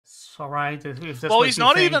All right, if that's Well, what he's you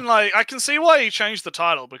not think. even like, I can see why he changed the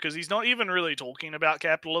title, because he's not even really talking about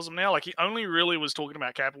capitalism now. Like, he only really was talking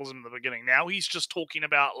about capitalism in the beginning. Now he's just talking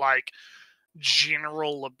about like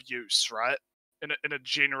general abuse, right? In a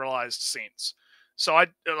generalized sense. So I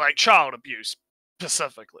like child abuse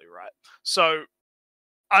specifically, right? So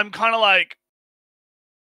I'm kind of like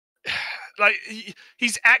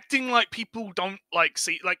he's acting like people don't like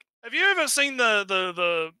see. Like, have you ever seen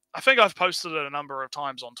the I think I've posted it a number of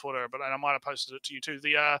times on Twitter, but and I might have posted it to you too.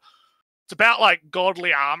 It's about like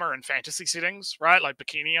godly armor and fantasy settings, right? Like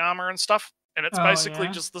bikini armor and stuff. And it's Oh basically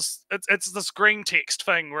yeah. just this. It's this green text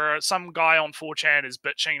thing where some guy on 4chan is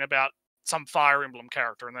bitching about some Fire Emblem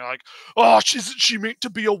character, and they're like, "Oh, isn't she meant to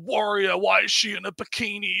be a warrior? Why is she in a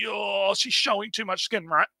bikini? Oh, she's showing too much skin,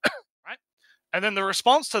 right?" Right. And then the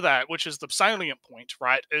response to that, which is the salient point,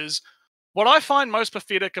 right, is what I find most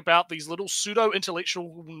pathetic about these little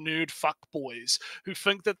pseudo-intellectual nerd fuckboys who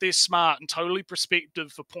think that they're smart and totally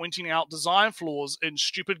perspective for pointing out design flaws in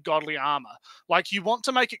stupid godly armor. Like, you want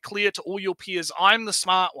to make it clear to all your peers, I'm the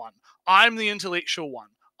smart one. I'm the intellectual one.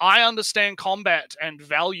 I understand combat and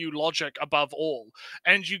value logic above all.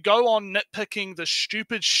 And you go on nitpicking the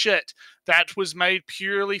stupid shit that was made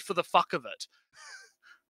purely for the fuck of it.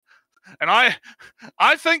 And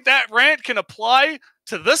I think that rant can apply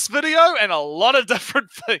to this video and a lot of different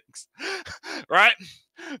things, right?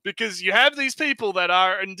 Because you have these people that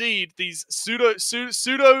are indeed these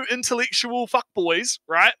pseudo intellectual fuckboys,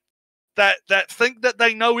 right? That think that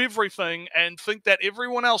they know everything and think that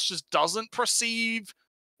everyone else just doesn't perceive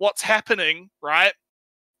what's happening, right?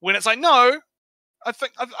 When it's like, no, I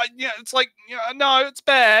think, yeah, it's like, yeah, no, it's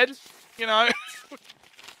bad, you know.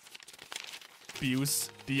 Abuse,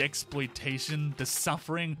 the exploitation, the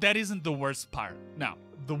suffering, that isn't the worst part. Now,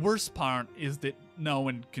 the worst part is that no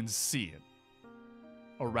one can see it.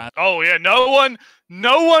 Or rather, oh yeah, no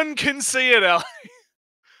one can see it, Ellie.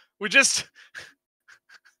 We just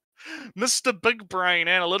Mr. Big Brain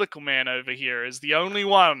Analytical Man over here is the only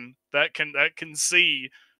one that can see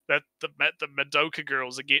that the Madoka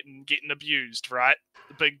girls are getting abused, right?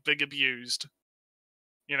 The big abused.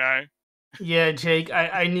 You know? Yeah, Jake,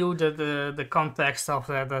 I knew that the context of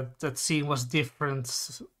that scene was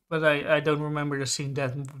different, but I don't remember the scene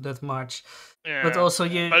that much. But Yeah. also,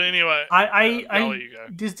 yeah, But anyway, I'll let you go.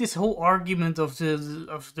 this whole argument of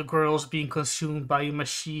the girls being consumed by a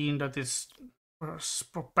machine that is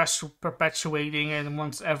perpetuating and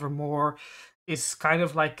wants ever more is kind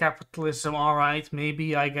of like capitalism. All right,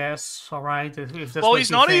 maybe, I guess. All right, if that's Well, what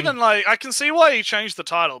he's you not think. even like, I can see why he changed the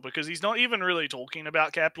title, because he's not even really talking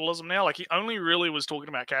about capitalism now. Like, he only really was talking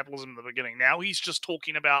about capitalism in the beginning. Now he's just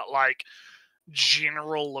talking about like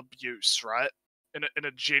general abuse, right? In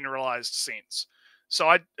a generalized sense. So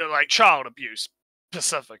I like child abuse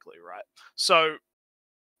specifically, right? So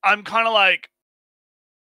I'm kind of like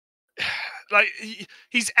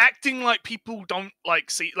he's acting like people don't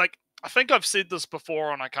like see. Like, I think I've said this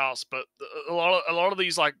before on a cast, but a lot of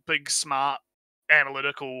these like big smart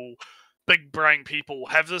analytical big brain people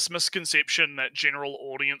have this misconception that general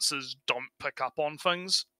audiences don't pick up on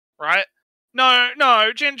things, right? No,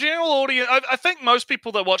 general audience. I think most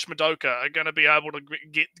people that watch Madoka are going to be able to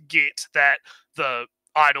get that the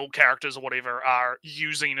idol characters or whatever are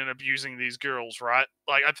using and abusing these girls, right?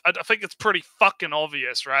 Like, I think it's pretty fucking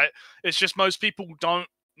obvious, right? It's just most people don't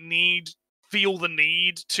feel the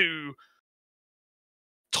need to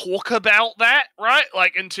talk about that, right?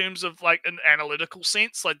 Like, in terms of like an analytical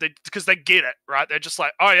sense, like because they get it, right? They're just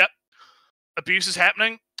like, oh yeah, abuse is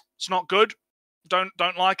happening. It's not good. Don't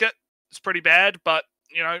like it. It's pretty bad, but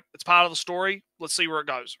you know, it's part of the story. Let's see where it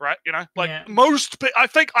goes, right? You know, like Yeah. I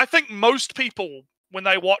think most people, when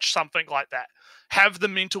they watch something like that, have the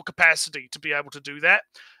mental capacity to be able to do that.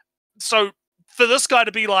 So for this guy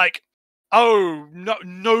to be like, oh, no,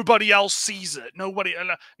 nobody else sees it. Nobody.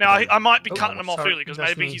 Now I might be cutting him off Sorry, early because that's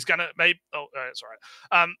maybe me. he's gonna. Maybe it's all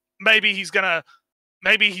right. Maybe he's gonna.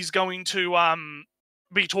 Maybe he's going to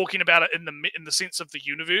be talking about it in the sense of the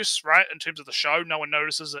universe, right? In terms of the show, no one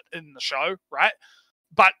notices it in the show, right?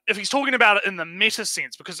 But if he's talking about it in the meta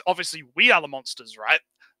sense, because obviously we are the monsters, right?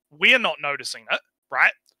 We're not noticing it,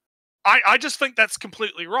 right? I just think that's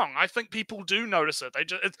completely wrong. I think people do notice it.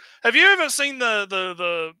 Have you ever seen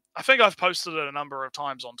the I think I've posted it a number of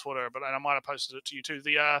times on Twitter, but and I might have posted it to you too.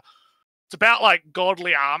 It's about like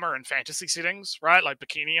godly armor and fantasy settings, right? Like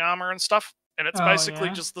bikini armor and stuff. And it's Oh basically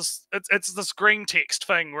yeah. just this. It's this green text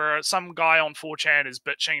thing where some guy on 4chan is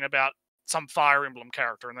bitching about some Fire Emblem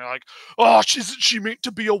character, and they're like, "Oh, isn't she meant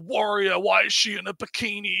to be a warrior? Why is she in a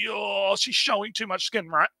bikini? Oh, she's showing too much skin,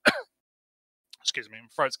 right?" Excuse me, my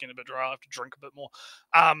throat's getting a bit dry. I have to drink a bit more.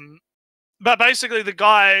 But basically, the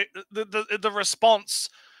guy, the response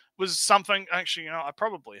was something. Actually, you know, I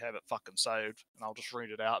probably have it fucking saved, and I'll just read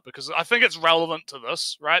it out because I think it's relevant to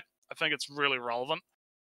this, right? I think it's really relevant.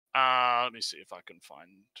 Let me see if I can find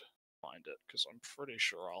it because I'm pretty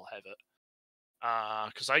sure I'll have it.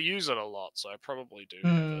 Because I use it a lot, so I probably do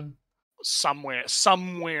have it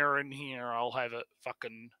somewhere in here. I'll have it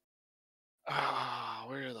fucking.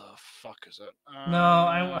 Where the fuck is it?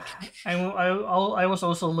 No, I was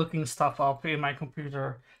also looking stuff up in my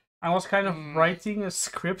computer. I was kind of writing a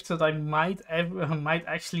script that I might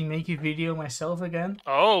actually make a video myself again.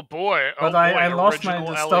 Oh boy! But I lost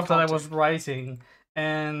the stuff that I was writing,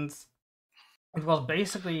 and it was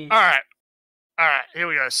basically. All right. Here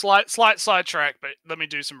we go. Slight sidetrack, but let me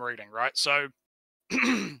do some reading. Right, so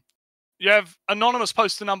you have Anonymous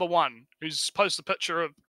poster number 1, who's posted a picture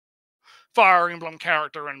of Fire Emblem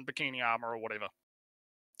character in bikini armor or whatever.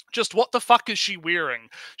 Just what the fuck is she wearing?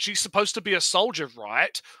 She's supposed to be a soldier,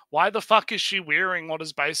 right? Why the fuck is she wearing what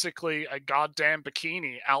is basically a goddamn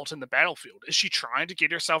bikini out in the battlefield? Is she trying to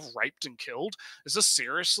get herself raped and killed? Is this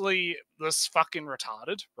seriously this fucking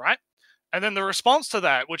retarded, right? And then the response to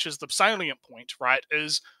that, which is the salient point, right,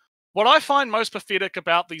 is what I find most pathetic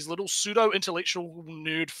about these little pseudo-intellectual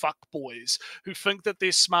nerd fuckboys who think that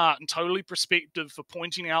they're smart and totally perspective for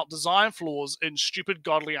pointing out design flaws in stupid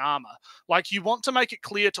godly armor. Like, you want to make it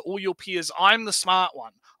clear to all your peers, I'm the smart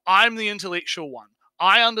one. I'm the intellectual one.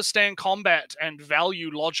 I understand combat and value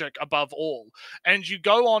logic above all. And you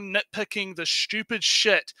go on nitpicking the stupid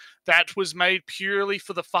shit that was made purely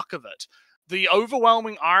for the fuck of it. The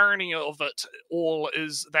overwhelming irony of it all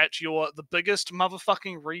is that you're the biggest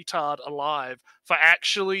motherfucking retard alive for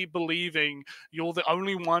actually believing you're the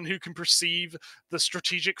only one who can perceive the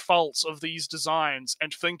strategic faults of these designs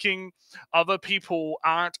and thinking other people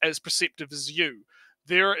aren't as perceptive as you.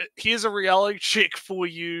 Here's a reality check for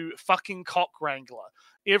you, fucking cock wrangler.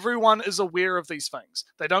 Everyone is aware of these things.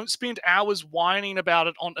 They don't spend hours whining about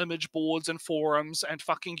it on image boards and forums and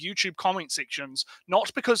fucking YouTube comment sections,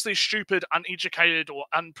 not because they're stupid, uneducated, or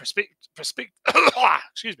unperceptive.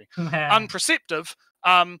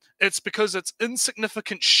 It's because it's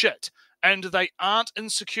insignificant shit, and they aren't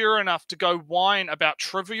insecure enough to go whine about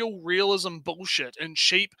trivial realism bullshit and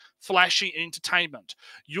cheap, flashy entertainment.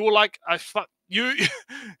 You're like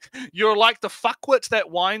you're like the fuckwit that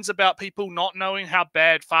whines about people not knowing how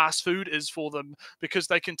bad fast food is for them because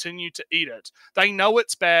they continue to eat it. They know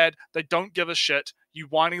it's bad. They don't give a shit. You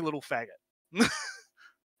whiny little faggot.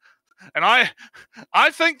 And I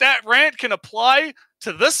think that rant can apply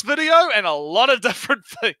to this video and a lot of different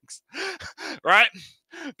things, right?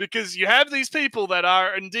 Because you have these people that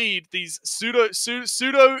are indeed these pseudo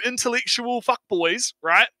intellectual fuckboys,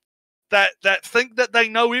 right? That think that they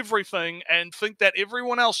know everything and think that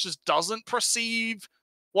everyone else just doesn't perceive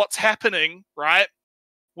what's happening, right?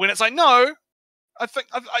 When it's like, no, I think,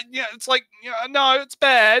 it's like, no, it's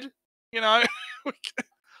bad,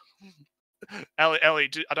 Ellie,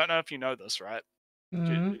 I don't know if you know this, right?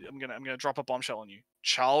 Mm-hmm. I'm gonna drop a bombshell on you.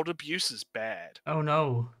 Child abuse is bad. Oh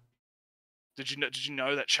no. Did you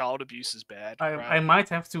know that child abuse is bad? I might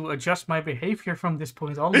have to adjust my behavior from this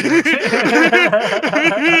point on.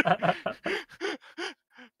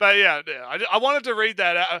 But yeah, I wanted to read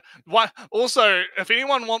that out. Also, if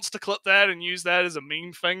anyone wants to clip that and use that as a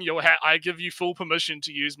meme thing, I give you full permission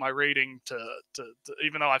to use my reading to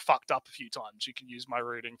even though I fucked up a few times, you can use my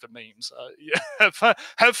reading for memes. Yeah,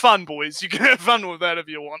 have fun, boys. You can have fun with that if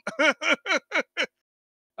you want.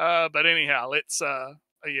 But anyhow, let's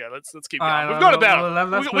keep going. We've got about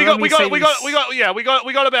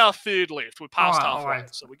we got about a third left. We're past halfway,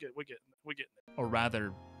 right. So we get. Or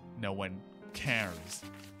rather, no one cares.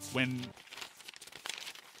 When